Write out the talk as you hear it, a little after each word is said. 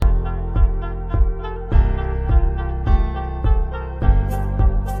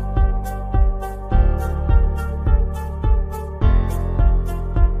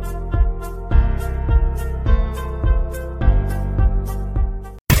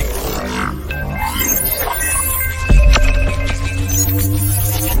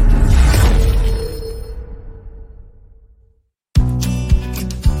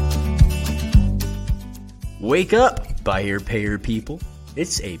Wake up, buy here, pay here people.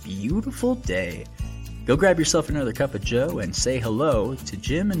 It's a beautiful day. Go grab yourself another cup of joe and say hello to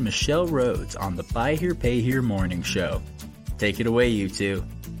Jim and Michelle Rhodes on the Buy Here, Pay Here morning show. Take it away, you two.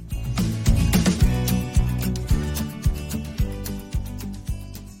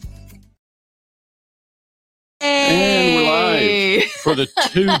 And we're live for the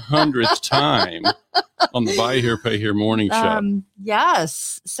 200th time on the Buy Here, Pay Here morning show.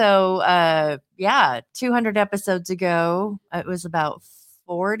 Yes. So, 200 episodes ago, it was about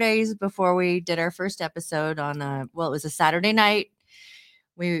 4 days before we did our first episode on, it was a Saturday night.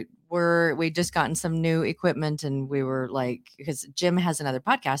 We just gotten some new equipment and we were like, because Jim has another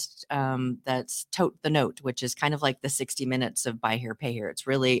podcast that's Tote the Note, which is kind of like the 60 minutes of Buy Here, Pay Here. It's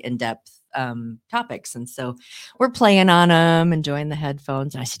really in-depth topics. And so we're playing on them, enjoying the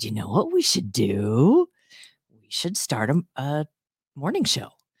headphones. And I said, you know what we should do? We should start a morning show.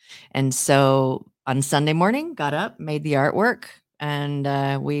 And so on Sunday morning, got up, made the artwork,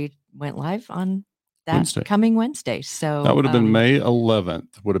 and we went live on that coming Wednesday. So that would have been May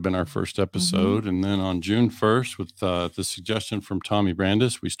 11th, would have been our first episode. And then on June 1st, with the suggestion from Tommy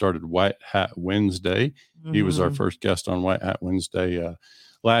Brandis, we started White Hat Wednesday. He was our first guest on White Hat Wednesday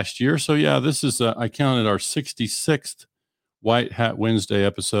last year. So yeah, this is, I counted our 66th White Hat Wednesday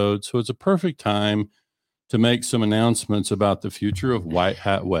episode. So it's a perfect time to make some announcements about the future of White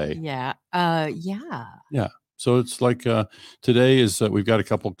Hat Way. Yeah. So it's like today is we've got a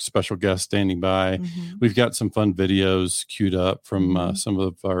couple special guests standing by. We've got some fun videos queued up from some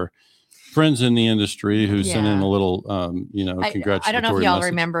of our friends in the industry who sent in a little, congratulatory I don't know if y'all message.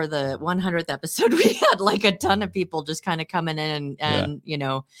 remember the 100th episode. We had like a ton of people just kind of coming in and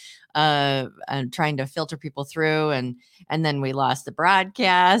and trying to filter people through. And then we lost the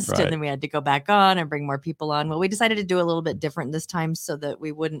broadcast and then we had to go back on and bring more people on. Well, we decided to do a little bit different this time so that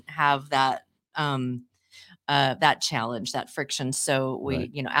we wouldn't have that that challenge, that friction. So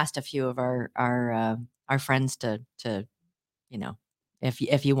we, asked a few of our friends to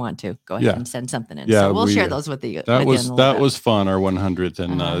if you want to go ahead and send something in. So we'll share those with you. That was fun, our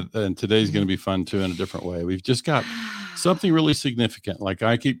 100th. And today's going to be fun too, in a different way. We've just got something really significant. Like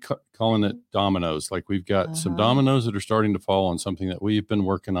I keep calling it dominoes. Like we've got some dominoes that are starting to fall on something that we've been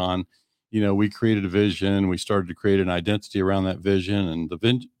working on. We created a vision. We started to create an identity around that vision, and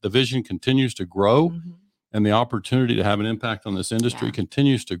the vision continues to grow. And the opportunity to have an impact on this industry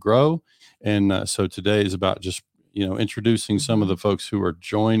continues to grow. And so today is about just, introducing some of the folks who are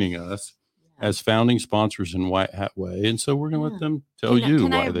joining us as founding sponsors in White Hat Way. And so we're going to let them tell you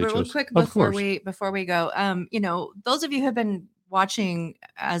why they chose. Real quick before we go, those of you who have been watching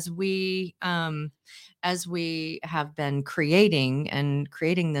as we have been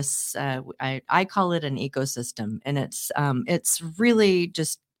creating this, I call it an ecosystem, and it's really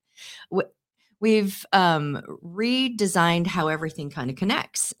just, we've redesigned how everything kind of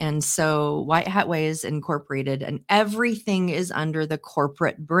connects. And so White Hat Way is incorporated, and everything is under the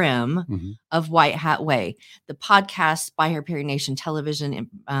corporate brim of White Hat Way. The podcast, Buy Here, Pay Here Nation Television,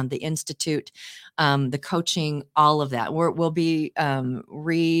 the Institute, the coaching, all of that. We'll be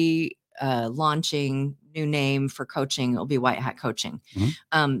launching new name for coaching. It'll be White Hat Coaching.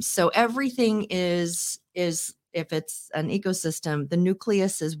 So everything is if it's an ecosystem, the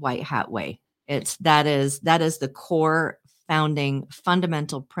nucleus is White Hat Way. That is the core founding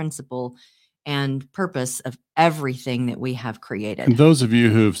fundamental principle and purpose of everything that we have created. And those of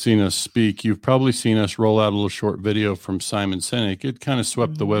you who have seen us speak, you've probably seen us roll out a little short video from Simon Sinek. It kind of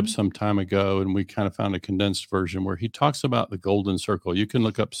swept the web some time ago, and we kind of found a condensed version where he talks about the golden circle. You can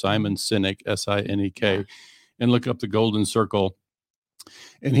look up Simon Sinek, Sinek, and look up the golden circle.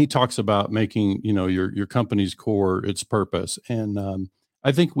 And he talks about making, your company's core its purpose. And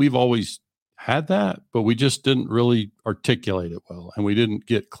I think we've always had that, but we just didn't really articulate it well, and we didn't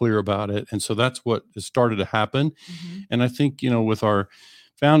get clear about it. And so that's what has started to happen. And I think, with our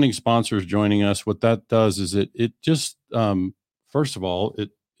founding sponsors joining us, what that does is it just, first of all,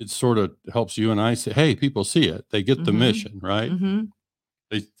 it sort of helps you and I say, hey, people see it. They get the mission, right?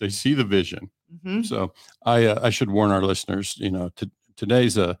 They see the vision. So I should warn our listeners,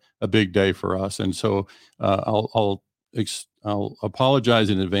 today's a big day for us. And so I'll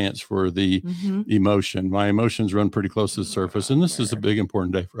apologize in advance for the emotion. My emotions run pretty close to the surface, and this is a big,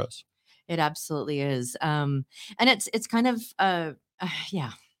 important day for us. It absolutely is. And it's kind of,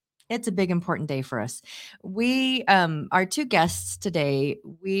 it's a big, important day for us. We, our two guests today,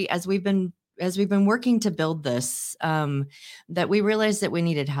 as we've been working to build this, that we realized that we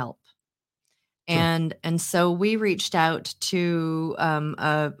needed help. And so we reached out to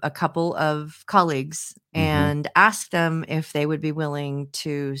a couple of colleagues and asked them if they would be willing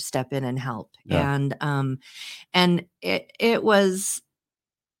to step in and help. Yeah. And it was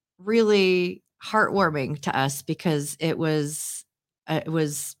really heartwarming to us because it was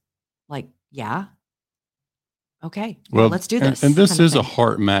like, yeah, okay, well, let's do this. And this kind of is a thing.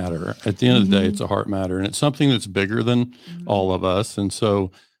 heart matter. At the end of the day, it's a heart matter, and it's something that's bigger than all of us. And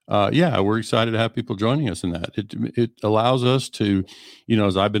so, we're excited to have people joining us in that. It allows us to,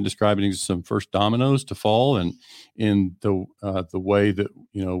 as I've been describing, some first dominoes to fall, and in the way that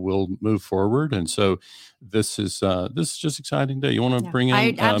we'll move forward. And so, this is just exciting day. You want to bring in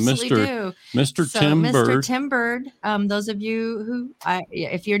I absolutely do. Mr. So, Tim Mr. Byrd. Tim Byrd. Those of you who,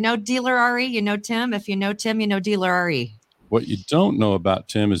 if you know Dealer RE, you know Tim. If you know Tim, you know Dealer RE. What you don't know about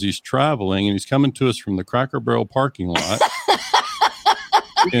Tim is he's traveling, and he's coming to us from the Cracker Barrel parking lot.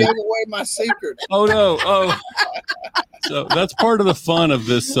 You gave away my secret. Oh, no. Oh. So that's part of the fun of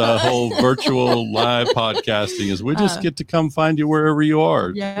this whole virtual live podcasting is we just get to come find you wherever you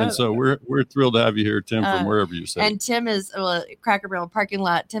are. Yeah. And so we're thrilled to have you here, Tim, from wherever you sit. And Tim is Cracker Barrel parking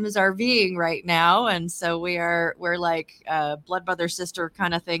lot. Tim is RVing right now. And so we're like blood brother sister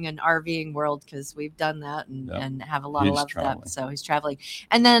kind of thing in RVing world because we've done that and have a lot of love for that. So he's traveling.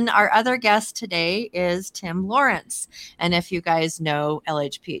 And then our other guest today is Tim Lawrence. And if you guys know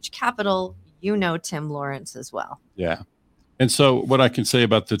LHPH Capital, you know Tim Lawrence as well. Yeah. And so what I can say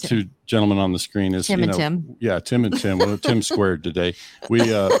about the two gentlemen on the screen is, Tim and Tim. Yeah, Tim and Tim. Well, Tim squared today. We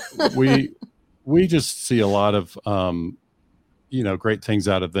just see a lot of, great things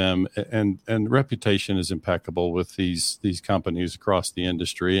out of them, and reputation is impeccable with these companies across the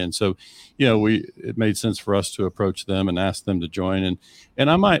industry. And so, it made sense for us to approach them and ask them to join.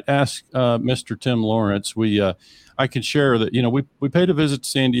 And I might ask Mr. Tim Lawrence, I can share that, we paid a visit to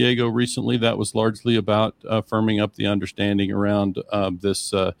San Diego recently. That was largely about firming up the understanding around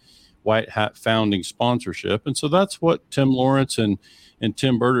this White Hat founding sponsorship. And so that's what Tim Lawrence and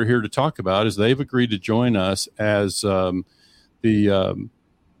Tim Byrd are here to talk about, is they've agreed to join us as you're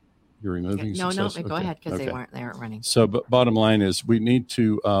removing? No, go ahead, because they weren't running. So, but bottom line is we need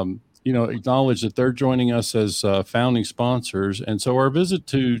to, acknowledge that they're joining us as founding sponsors. And so our visit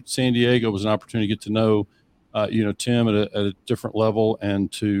to San Diego was an opportunity to get to know Tim at a different level,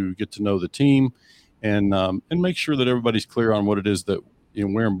 and to get to know the team, and make sure that everybody's clear on what it is that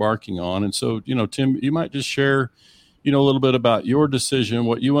we're embarking on. And so, Tim, you might just share, a little bit about your decision,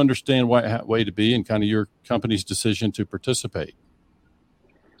 what you understand White Hat Way to be, and kind of your company's decision to participate.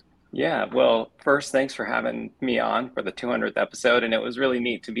 Yeah, well, first, thanks for having me on for the 200th episode, and it was really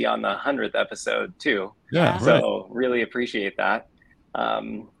neat to be on the 100th episode too. Yeah, so really appreciate that.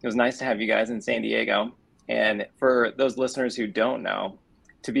 It was nice to have you guys in San Diego. And for those listeners who don't know,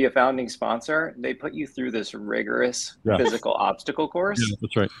 to be a founding sponsor, they put you through this rigorous physical obstacle course. Yeah,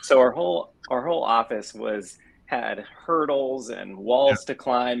 that's right. So our whole office had hurdles and walls to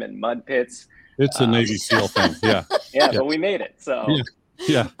climb and mud pits. It's a Navy SEAL thing. Yeah. Yeah, but we made it. So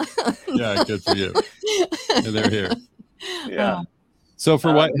yeah, good for you. And they're here. Yeah. So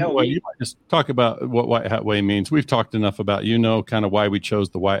for White Hat Way, you might just talk about what White Hat Way means. We've talked enough about, kind of why we chose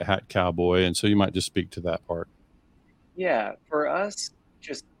the White Hat Cowboy. And so you might just speak to that part. Yeah, for us,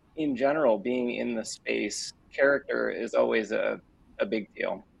 just in general, being in the space, character is always a big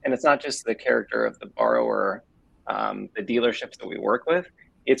deal. And it's not just the character of the borrower, the dealerships that we work with.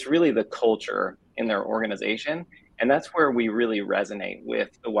 It's really the culture in their organization. And that's where we really resonate with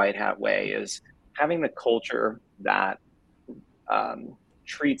the White Hat Way, is having the culture that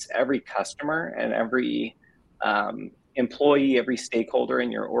treats every customer and every employee, every stakeholder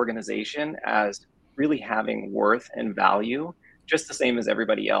in your organization as really having worth and value, just the same as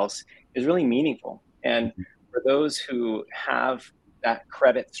everybody else, is really meaningful. And for those who have that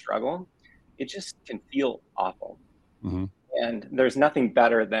credit struggle, it just can feel awful. Mm-hmm. And there's nothing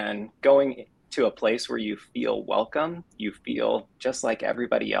better than going to a place where you feel welcome, you feel just like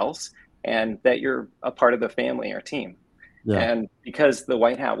everybody else, and that you're a part of the family or team. Yeah. And because the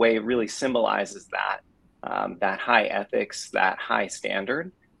White Hat Way really symbolizes that high ethics, that high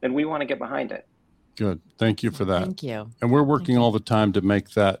standard, then we want to get behind it. Good. Thank you for that. Thank you. And we're working all the time to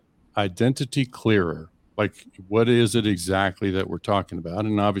make that identity clearer. Like, what is it exactly that we're talking about?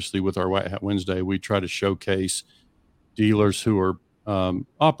 And obviously with our White Hat Wednesday, we try to showcase dealers who are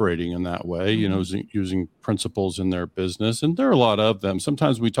operating in that way, using principles in their business. And there are a lot of them.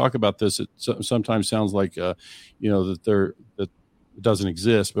 Sometimes we talk about this. It sometimes sounds like, that it doesn't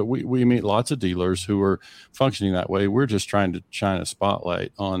exist, but we meet lots of dealers who are functioning that way. We're just trying to shine a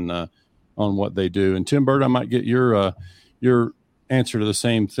spotlight on what they do. And Tim Byrd, I might get your answer to the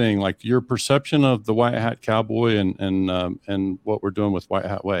same thing, like your perception of the White Hat Cowboy and what we're doing with White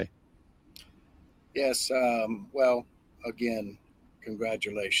Hat Way. Yes. Well, again,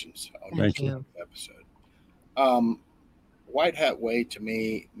 congratulations on Thank your you. episode. White Hat Way to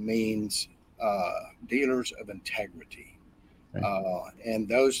me means dealers of integrity. Okay. And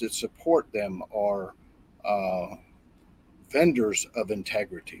those that support them are vendors of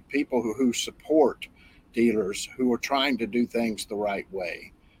integrity, people who support dealers who are trying to do things the right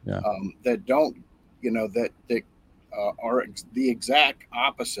way. Yeah. That don't, that are the exact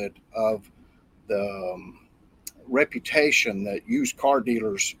opposite of the reputation that used car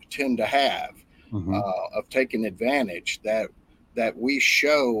dealers tend to have, of taking advantage. That we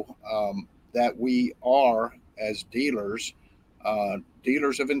show that we are, as dealers,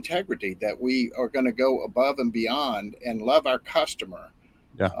 dealers of integrity, that we are going to go above and beyond and love our customer.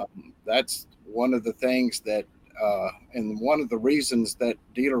 Yeah. That's one of the things that, and one of the reasons that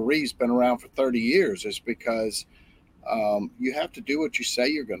Dealer Re's been around for 30 years is because you have to do what you say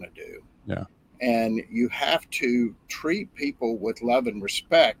you're going to do. Yeah. And you have to treat people with love and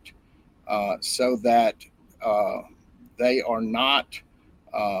respect, so that they are not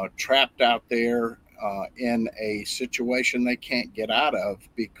trapped out there in a situation they can't get out of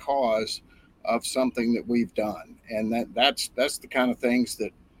because of something that we've done. And that's the kind of things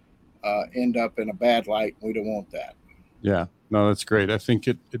that end up in a bad light. We don't want that. Yeah, no, that's great. I think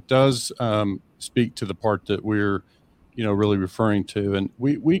it does speak to the part that we're, really referring to. And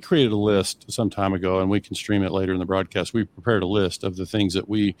we created a list some time ago, and we can stream it later in the broadcast. We prepared a list of the things that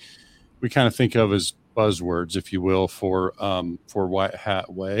we kind of think of as buzzwords, if you will, for White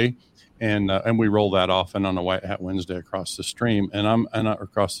Hat Way. And we roll that often on a White Hat Wednesday across the stream and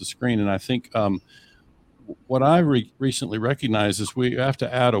across the screen. And I think what I recently recognized is we have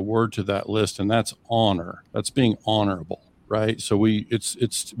to add a word to that list, and that's honor. That's being honorable, right? So we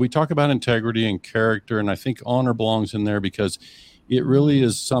talk about integrity and character, and I think honor belongs in there because it really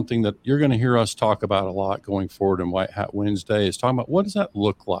is something that you're going to hear us talk about a lot going forward in White Hat Wednesday, is talking about what does that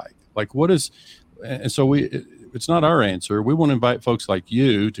look like? Like what is, and so it's not our answer. We want to invite folks like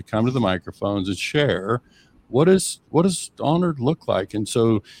you to come to the microphones and share what does honor look like. And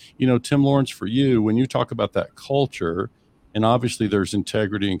so, Tim Lawrence, for you, when you talk about that culture, and obviously there's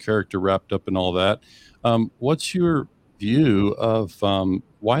integrity and character wrapped up in all that, what's your view of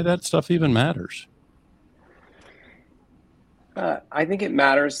why that stuff even matters? I think it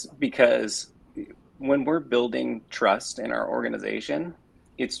matters because when we're building trust in our organization,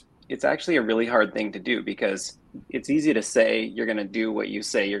 it's actually a really hard thing to do, because it's easy to say you're going to do what you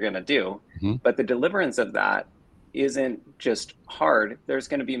say you're going to do, but the deliverance of that isn't just hard. There's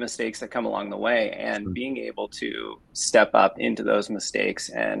going to be mistakes that come along the way, and being able to step up into those mistakes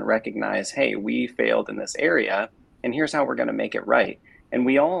and recognize, hey, we failed in this area, and here's how we're going to make it right. And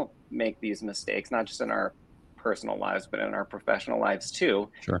we all make these mistakes, not just in our personal lives, but in our professional lives too.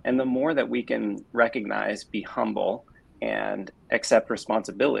 Sure. And the more that we can recognize, be humble, and accept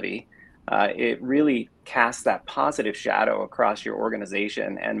responsibility, it really casts that positive shadow across your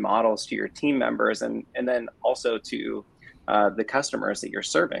organization and models to your team members, and then also to the customers that you're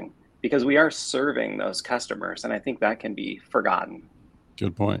serving, because we are serving those customers, and I think that can be forgotten.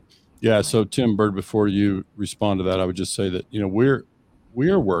 Good point. Yeah. So Tim, Byrd, before you respond to that, I would just say that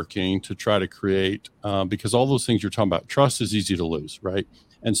we're working to try to create, because all those things you're talking about, trust is easy to lose, right?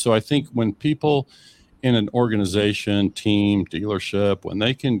 And so I think when people in an organization, team, dealership, when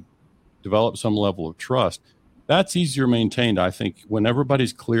they can develop some level of trust, that's easier maintained. I think when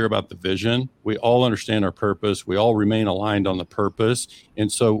everybody's clear about the vision, we all understand our purpose, we all remain aligned on the purpose.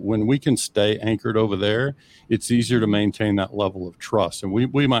 And so when we can stay anchored over there, it's easier to maintain that level of trust. And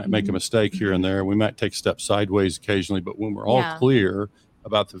we might make a mistake here and there, we might take steps sideways occasionally, but when we're all clear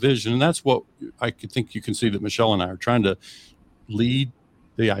about the vision, and that's what I think you can see that Michelle and I are trying to lead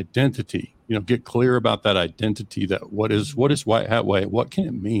the identity, get clear about that identity, that what is White Hat Way? What can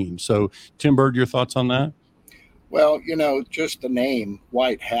it mean? So Tim, Byrd, your thoughts on that? Well, just the name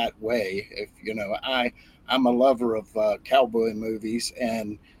White Hat Way, if, I'm a lover of cowboy movies,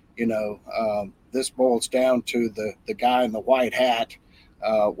 and, this boils down to the guy in the white hat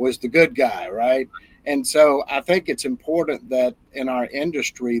was the good guy, right? And so I think it's important that in our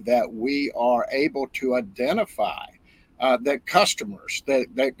industry that we are able to identify that customers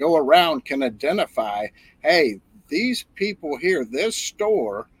that go around can identify, hey, these people here, this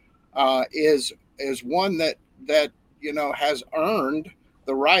store is one that has earned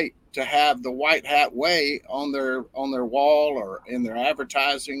the right to have the White Hat Way on their wall or in their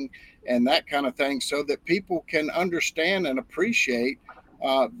advertising and that kind of thing, so that people can understand and appreciate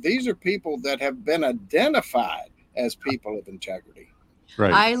these are people that have been identified as people of integrity.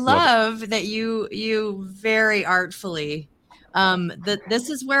 Right. I love that you very artfully that this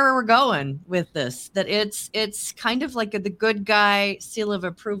is where we're going with this, that it's kind of like the good guy seal of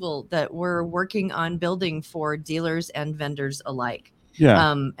approval that we're working on building for dealers and vendors alike.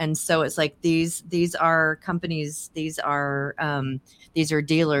 Yeah. And so it's like these are companies, these are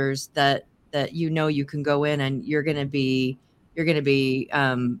dealers that you can go in and you're going to be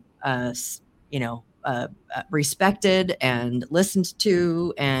respected and listened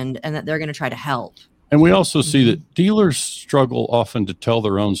to, and that they're going to try to help. And we also see that dealers struggle often to tell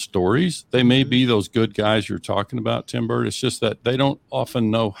their own stories. They may be those good guys you're talking about, Tim Byrd. It's just that they don't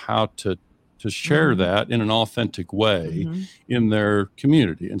often know how to share that in an authentic way in their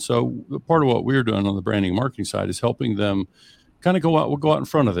community. And so part of what we're doing on the branding and marketing side is helping them kind of we'll go out in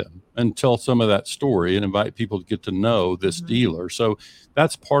front of them and tell some of that story and invite people to get to know this dealer. So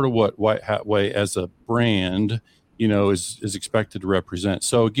that's part of what White Hat Way as a brand, is expected to represent.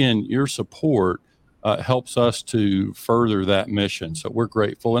 So again, your support helps us to further that mission. So we're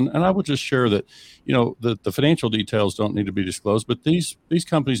grateful. And I would just share that, the financial details don't need to be disclosed, but these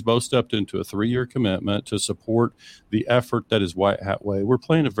companies both stepped into a 3-year commitment to support the effort that is White Hat Way. We're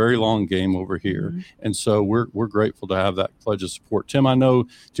playing a very long game over here. And so we're grateful to have that pledge of support. Tim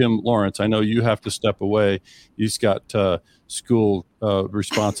Lawrence, I know you have to step away. You've got school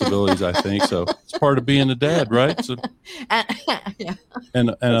responsibilities, I think. So it's part of being a dad, right? So, yeah.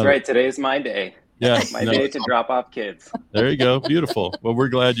 And that's right. Today's my day. Yeah, my day to drop off kids. There you go. Beautiful. Well, we're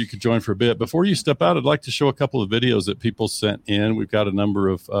glad you could join for a bit. Before you step out, I'd like to show a couple of videos that people sent in. We've got a number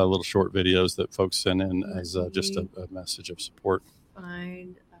of little short videos that folks sent in as just a message of support.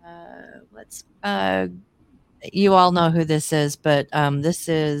 You all know who this is, but this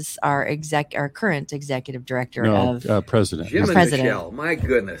is our current executive director president. Jim and Michelle, my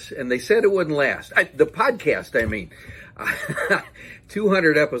goodness. And they said it wouldn't last. The podcast,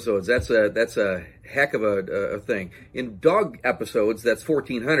 200 episodes. That's a heck of a thing. In dog episodes, that's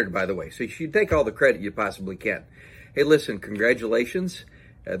 1,400, by the way. So you should take all the credit you possibly can. Hey, listen, congratulations.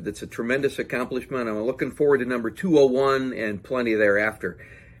 That's a tremendous accomplishment. I'm looking forward to number 201 and plenty thereafter.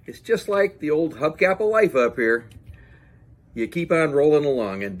 It's just like the old hubcap of life up here. You keep on rolling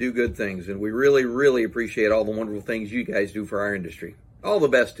along and do good things. And we really, really appreciate all the wonderful things you guys do for our industry. All the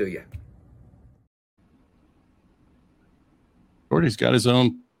best to you. Gordy's got his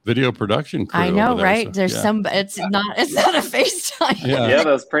own video production crew. I know, there, right? so, There's it's not a FaceTime. Yeah, that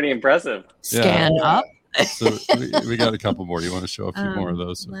was pretty impressive. Scan up. So we got a couple more. Do you want to show a few more of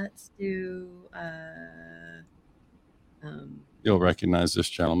those? Let's do You'll recognize this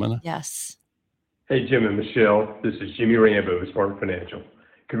gentleman. Yes. Hey, Jim and Michelle. This is Jimmy Rambo, Spark Financial.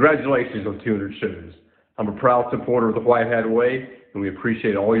 Congratulations on 200 shows. I'm a proud supporter of the White Hat Way, and we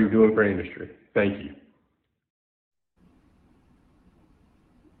appreciate all you're doing for our industry. Thank you.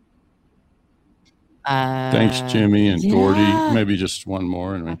 Thanks, Jimmy and Gordy. Maybe just one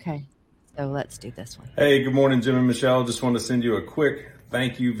more. Okay. So let's do this one. Hey, good morning, Jim and Michelle. Just want to send you a quick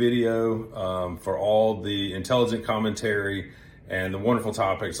thank you video for all the intelligent commentary and the wonderful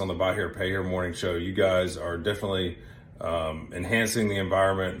topics on the Buy Here, Pay Here morning show. You guys are definitely enhancing the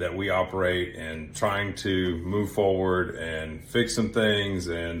environment that we operate and trying to move forward and fix some things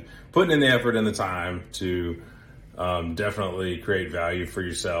and putting in the effort and the time to definitely create value for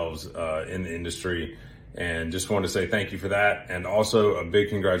yourselves in the industry. And just want to say thank you for that. And also a big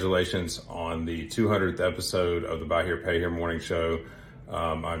congratulations on the 200th episode of the Buy Here, Pay Here morning show.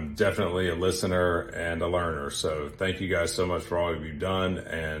 I'm definitely a listener and a learner. So thank you guys so much for all you've done,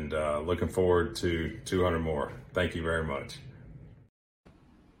 and looking forward to 200 more. Thank you very much.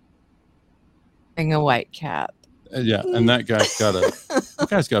 Wearing a white cap. Yeah, and that guy's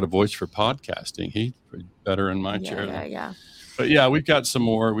got a voice for podcasting. He's better in my chair. Yeah. But yeah, we've got some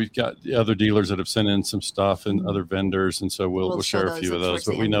more. We've got the other dealers that have sent in some stuff and other vendors, and so we'll share a few of those.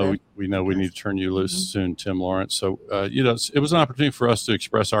 But we know we need to turn you loose soon, Tim Lawrence. So it was an opportunity for us to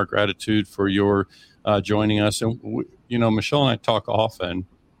express our gratitude for your joining us. And Michelle and I talk often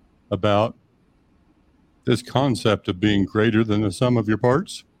about this concept of being greater than the sum of your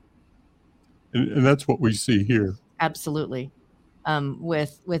parts, and that's what we see here. Absolutely.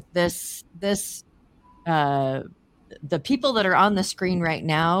 With this the people that are on the screen right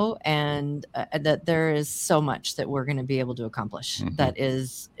now, and that there is so much that we're going to be able to accomplish that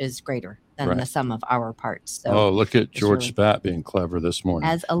is greater than the sum of our parts. So look at George Spat being clever this morning.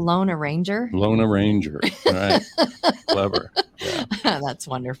 As a loan arranger. Right. Clever. Yeah. That's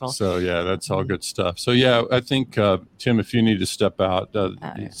wonderful. So yeah, that's all good stuff. So yeah, I think Tim, if you need to step out,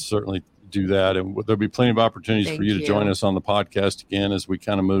 certainly do that. And there'll be plenty of opportunities for you to join us on the podcast again as we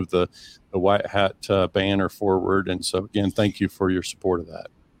kind of move the White Hat banner forward. And so, again, thank you for your support of that.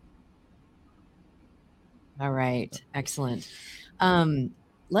 All right. Excellent.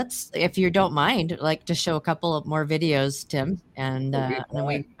 Let's, if you don't mind, like to show a couple of more videos, Tim, and then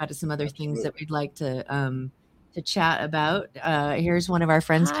we've got some other things that we'd like to chat about. Here's one of our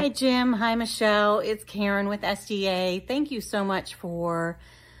friends. Hi, Jim. Hi, Michelle. It's Karen with SDA. Thank you so much for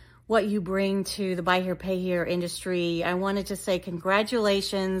what you bring to the buy here, pay here industry. I wanted to say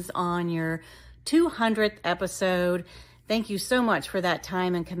congratulations on your 200th episode. Thank you so much for that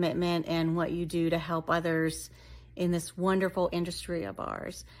time and commitment and what you do to help others in this wonderful industry of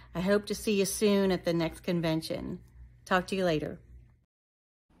ours. I hope to see you soon at the next convention. Talk to you later.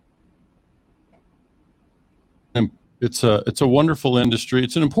 And it's a wonderful industry.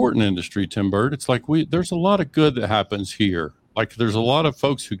 It's an important industry, Tim Byrd. It's like there's a lot of good that happens here. Like there's a lot of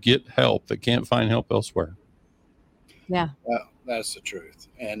folks who get help that can't find help elsewhere. Yeah. Well, that's the truth.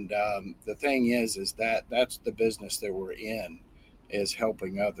 And the thing is that's the business that we're in, is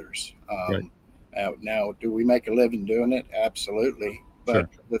helping others. Right. Now, do we make a living doing it? Absolutely. But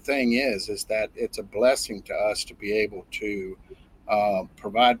the thing is that it's a blessing to us to be able to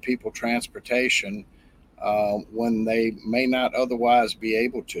provide people transportation when they may not otherwise be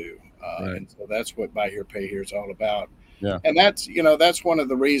able to. And so that's what Buy Here, Pay Here is all about. Yeah. And that's one of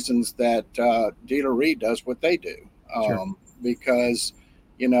the reasons that Dealer Read does what they do. Because,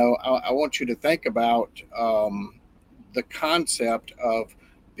 I want you to think about the concept of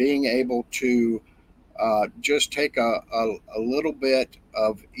being able to just take a little bit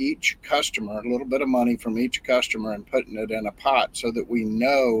of each customer, a little bit of money from each customer and putting it in a pot so that we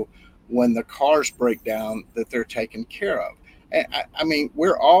know when the cars break down that they're taken care of. And I mean,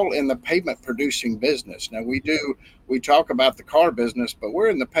 we're all in the payment producing business. Now we talk about the car business, but we're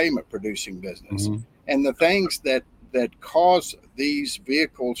in the payment producing business. Mm-hmm. And the things that cause these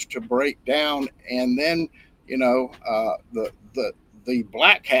vehicles to break down, and then, the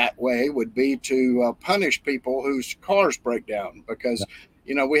black hat way would be to punish people whose cars break down, because,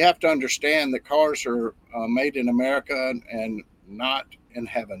 we have to understand that cars are made in America and not in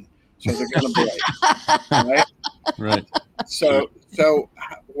heaven. So they're going to break. Right. Right. So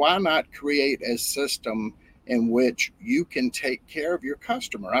why not create a system in which you can take care of your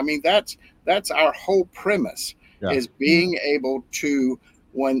customer? I mean, that's our whole premise, is being able to,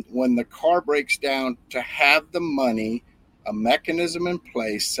 when the car breaks down, to have the money, a mechanism in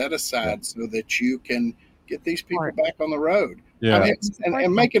place set aside so that you can get these people back on the road. Yeah. I mean,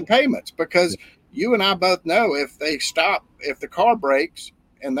 and making payments, because you and I both know if the car breaks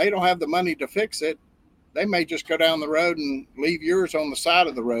and they don't have the money to fix it, they may just go down the road and leave yours on the side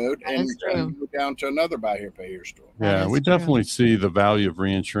of the road and go down to another Buy Here, Pay Here store. Yeah, we definitely see the value of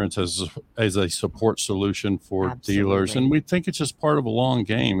reinsurance as a support solution for dealers. And we think it's just part of a long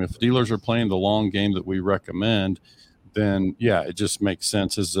game. If dealers are playing the long game that we recommend, then it just makes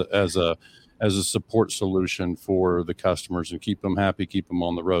sense as a support solution for the customers and keep them happy, keep them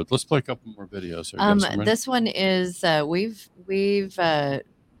on the road. Let's play a couple more videos. This one is we've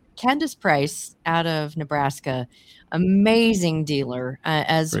Candace Price out of Nebraska, amazing dealer,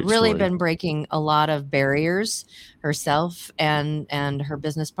 has really been breaking a lot of barriers herself and her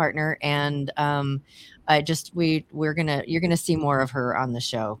business partner. And you're gonna see more of her on the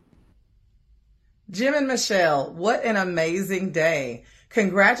show. Jim and Michelle, what an amazing day.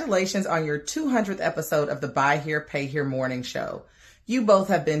 Congratulations on your 200th episode of the Buy Here, Pay Here morning show. You both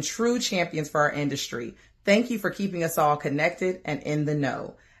have been true champions for our industry. Thank you for keeping us all connected and in the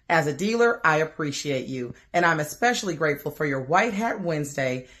know. As a dealer, I appreciate you, and I'm especially grateful for your White Hat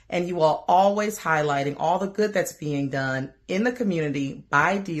Wednesday and you all always highlighting all the good that's being done in the community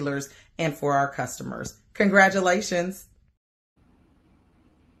by dealers and for our customers. Congratulations.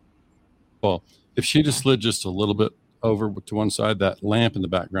 Well, if she just slid just a little bit over to one side, that lamp in the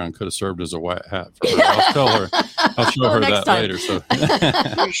background could have served as a white hat for her. I'll tell her. I'll show her that time later. So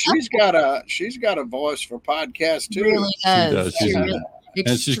she's got a voice for podcasts too. Really does. She does.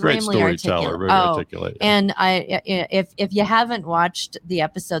 And she's a great storyteller, very articulate. And if you haven't watched the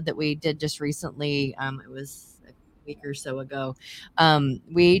episode that we did just recently, it was a week or so ago,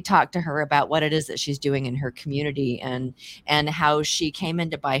 we talked to her about what it is that she's doing in her community and how she came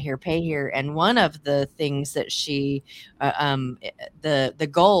into Buy Here, Pay Here. And one of the things that she, the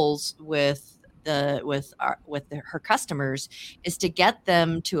goals with her customers is to get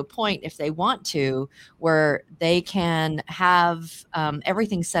them to a point, if they want to, where they can have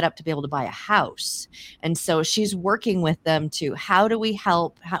everything set up to be able to buy a house. And so she's working with them to, how do we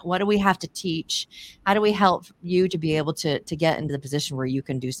help? What do we have to teach? How do we help you to be able to get into the position where you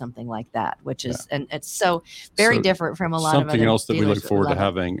can do something like that, which is, and it's so very different from a lot of other something else that we dealers look forward to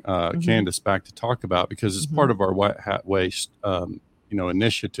love it. having Candace back to talk about, because it's part of our White Hat Way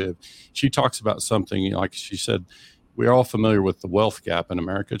initiative. She talks about something, like she said, we're all familiar with the wealth gap in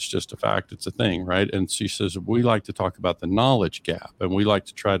America. It's just a fact. It's a thing, right? And she says, we like to talk about the knowledge gap, and we like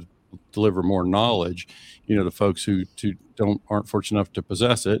to try to deliver more knowledge, to folks who aren't fortunate enough to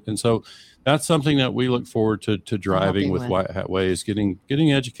possess it. And so that's something that we look forward to driving with White Hat Way, is getting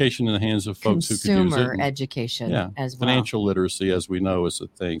education in the hands of folks who could use it. Consumer education as well. Financial literacy, as we know, is a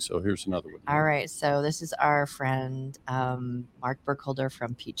thing. So here's another one. All right. So this is our friend, Mark Burkholder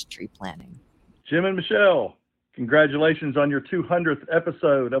from Peachtree Planning. Jim and Michelle, congratulations on your 200th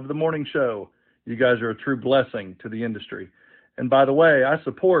episode of the morning show. You guys are a true blessing to the industry. And by the way, I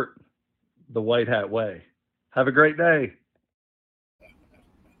support the White Hat Way. Have a great day.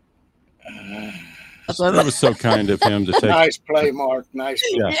 That was so kind of him to take. Nice play, Mark. Nice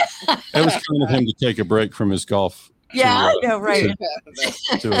play. Yeah, it was kind of him to take a break from his golf. Yeah, I know, right.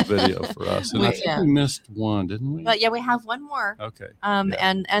 To a video for us, and I think we missed one, didn't we? But yeah, we have one more. Okay.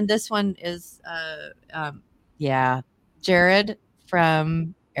 And this one is, Jared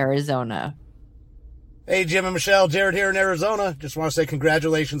from Arizona. Hey, Jim and Michelle, Jared here in Arizona. Just want to say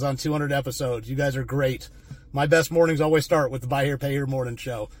congratulations on 200 episodes. You guys are great. My best mornings always start with the Buy Here, Pay Here morning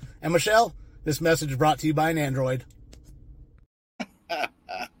show. And Michelle, this message is brought to you by an Android.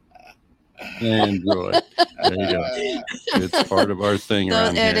 Android. There you go. It's part of our thing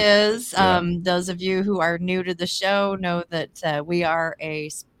around here. It is. Those of you who are new to the show know that we are a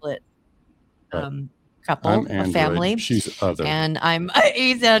split couple, a family. She's other, and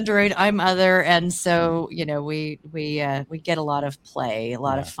he's Android. I'm other, and so we get a lot of play, a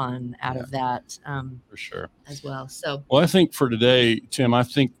lot of fun out of that. For sure, as well. So, well, I think for today, Tim, I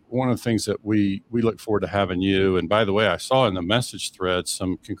think one of the things that we look forward to having you. And by the way, I saw in the message thread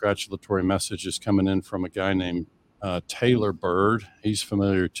some congratulatory messages coming in from a guy named Taylor Byrd. He's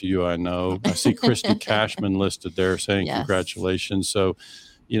familiar to you, I know. I see Christy Cashman listed there saying congratulations. So,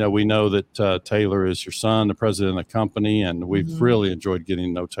 we know that Taylor is your son, the president of the company, and we've really enjoyed getting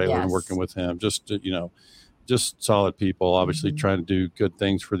to know Taylor and working with him. Just solid people, obviously trying to do good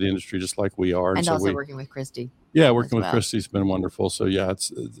things for the industry, just like we are. And so also working with Christy. Yeah, working with Christy's been wonderful. So yeah,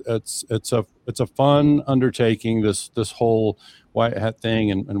 it's a fun undertaking, this whole White Hat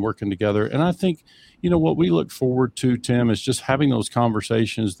thing and working together. And I think, what we look forward to, Tim, is just having those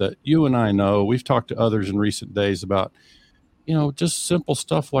conversations that you and I know. We've talked to others in recent days about, just simple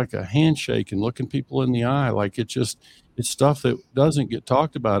stuff like a handshake and looking people in the eye. Like it's stuff that doesn't get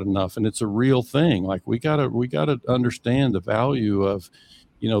talked about enough, and it's a real thing. Like we gotta understand the value of,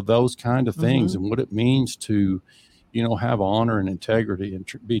 those kind of things and what it means to, have honor and integrity and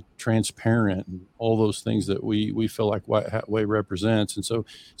be transparent and all those things that we feel like White Hat Way represents. And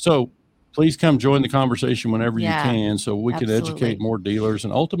so please come join the conversation whenever you can, so we can educate more dealers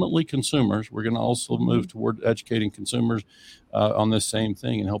and ultimately consumers. We're going to also move toward educating consumers on this same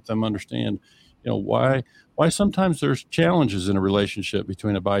thing and help them understand, why sometimes there's challenges in a relationship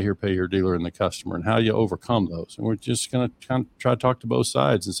between a buy here, pay here dealer and the customer, and how you overcome those. And we're just going to kind of try to talk to both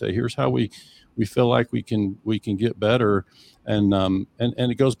sides and say, here's how we feel like we can get better. And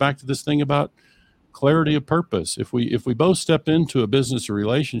it goes back to this thing about clarity of purpose. If we both step into a business or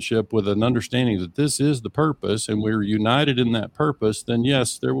relationship with an understanding that this is the purpose and we're united in that purpose, then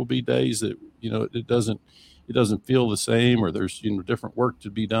yes, there will be days that, it doesn't feel the same, or there's, different work to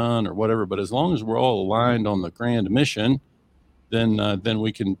be done or whatever. But as long as we're all aligned on the grand mission, then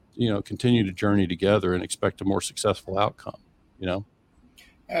we can, continue to journey together and expect a more successful outcome,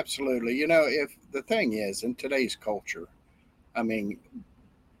 Absolutely. If the thing is, in today's culture, I mean,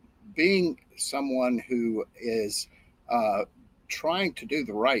 being someone who is trying to do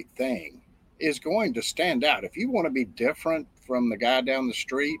the right thing is going to stand out. If you want to be different from the guy down the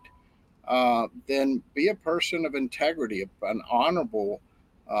street, then be a person of integrity, an honorable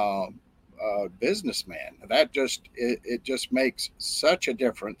businessman. That it just makes such a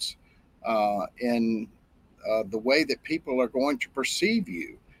difference in the way that people are going to perceive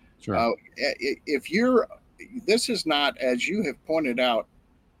you. Sure. This is not, as you have pointed out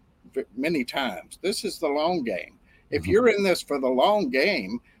many times, this is the long game. If you're in this for the long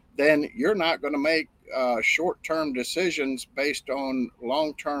game, then you're not going to make short-term decisions based on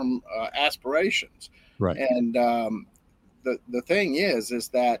long-term aspirations. Right. And the thing is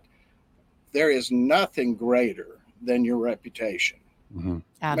that there is nothing greater than your reputation. Mm-hmm.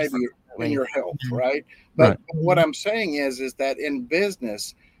 Maybe in your health, Mm-hmm. right? But what I'm saying is that in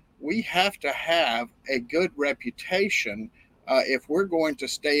business, we have to have a good reputation if we're going to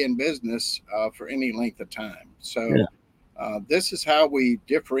stay in business for any length of time. So this is how we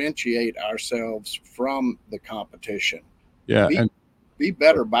differentiate ourselves from the competition. Yeah, be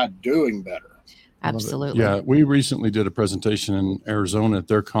better by doing better. Absolutely. Yeah, we recently did a presentation in Arizona at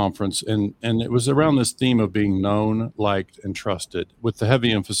their conference, and it was around this theme of being known, liked, and trusted, with the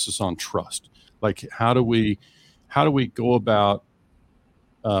heavy emphasis on trust. Like, how do we go about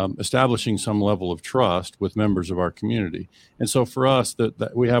establishing some level of trust with members of our community? And so for us,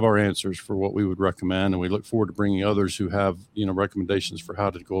 that we have our answers for what we would recommend, and we look forward to bringing others who have, recommendations for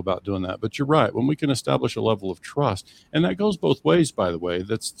how to go about doing that. But you're right, when we can establish a level of trust, and that goes both ways, by the way,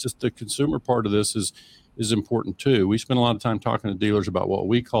 that's just the consumer part of this is important too. We spend a lot of time talking to dealers about what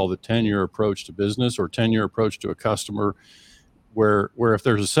we call the 10-year approach to business, or 10-year approach to a customer, where if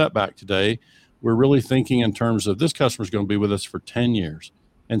there's a setback today, we're really thinking in terms of this customer is going to be with us for 10 years.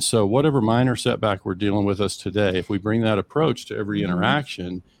 And so whatever minor setback we're dealing with us today, if we bring that approach to every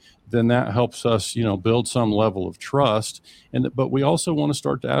interaction, then that helps us, build some level of trust. But we also want to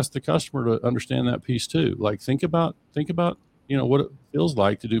start to ask the customer to understand that piece too. Like, think about, what it feels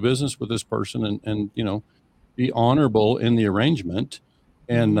like to do business with this person, and be honorable in the arrangement,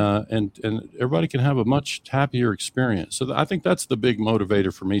 and everybody can have a much happier experience. So I think that's the big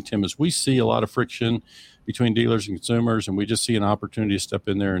motivator for me, Tim, is we see a lot of friction between dealers and consumers, and we just see an opportunity to step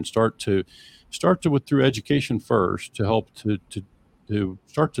in there and start to through education first, to help to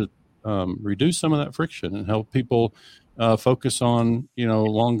start to reduce some of that friction and help people focus on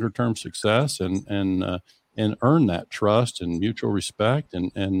longer term success, and earn that trust and mutual respect,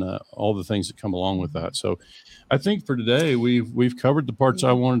 and all the things that come along with that. So I think for today we've covered the parts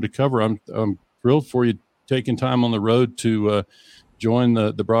I wanted to cover. I'm thrilled for you taking time on the road to join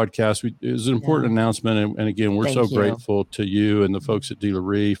the broadcast. It was an important announcement, and again, we're so grateful to you and the folks at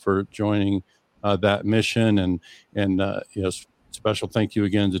Dealery for joining that mission, and special thank you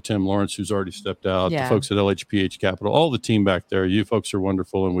again to Tim Lawrence, who's already stepped out, the folks at LHPH Capital, all the team back there. You folks are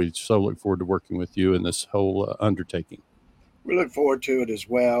wonderful, and we so look forward to working with you in this whole undertaking. We look forward to it as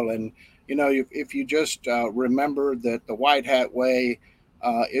well. And, if you just remember that the White Hat Way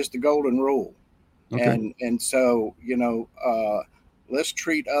is the golden rule. Okay. And so, let's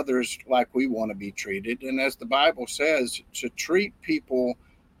treat others like we want to be treated. And as the Bible says, to treat people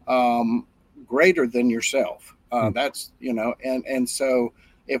greater than yourself. That's, and so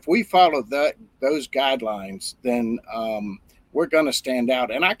if we follow those guidelines, then we're going to stand out.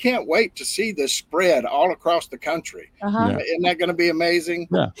 And I can't wait to see this spread all across the country. Isn't that going to be amazing?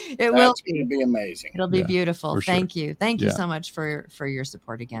 Yeah, it will. It's going to be amazing. It'll be beautiful. Thank you. Thank you Yeah. so much for your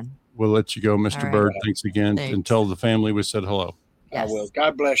support again. We'll let you go, Mr. All Byrd. right. Thanks again. Thanks. And tell the family we said hello. Yes. I will.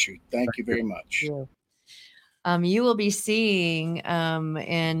 God bless you. Thank you very much. You will be seeing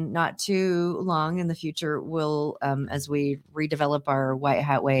in not too long in the future, we'll as we redevelop our White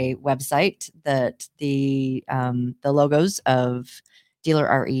Hat Way website, that the logos of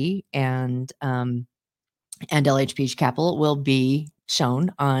Dealer RE and LHPH Capital will be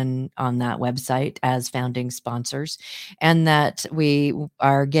shown on that website as founding sponsors, and that we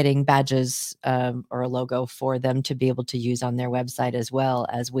are getting badges or a logo for them to be able to use on their website, as well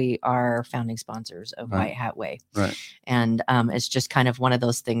as we are founding sponsors of White Hat Way. Right. And it's just kind of one of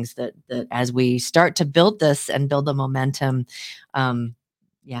those things that as we start to build this and build the momentum,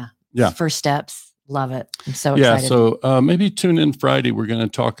 first steps. Love it. I'm so excited. So maybe tune in Friday. We're going to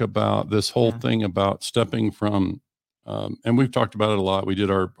talk about this whole thing about stepping from, and we've talked about it a lot. We did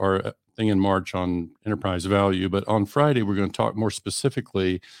our thing in March on enterprise value, but on Friday, we're going to talk more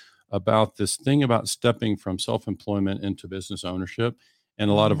specifically about this thing about stepping from self-employment into business ownership. And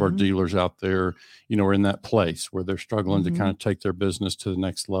a lot of our dealers out there, are in that place where they're struggling to kind of take their business to the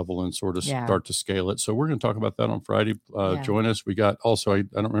next level and sort of start to scale it. So we're going to talk about that on Friday. Join us. We got also, I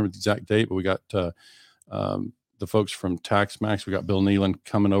don't remember the exact date, but we got the folks from TaxMax. We got Bill Nealon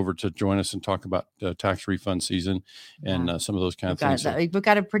coming over to join us and talk about tax refund season and some of those kind of things. We've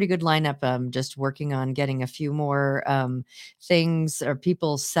got a pretty good lineup. Just working on getting a few more things or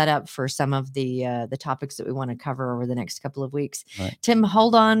people set up for some of the topics that we want to cover over the next couple of weeks. Right. Tim,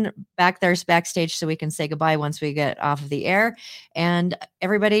 hold on back there backstage so we can say goodbye once we get off of the air. And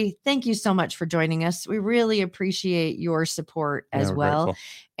everybody, thank you so much for joining us. We really appreciate your support as well. Grateful.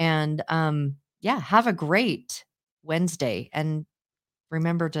 And have a great Wednesday, and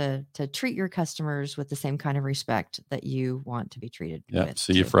remember to treat your customers with the same kind of respect that you want to be treated with.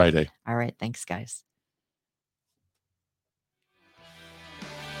 See you Friday. All right. Thanks, guys.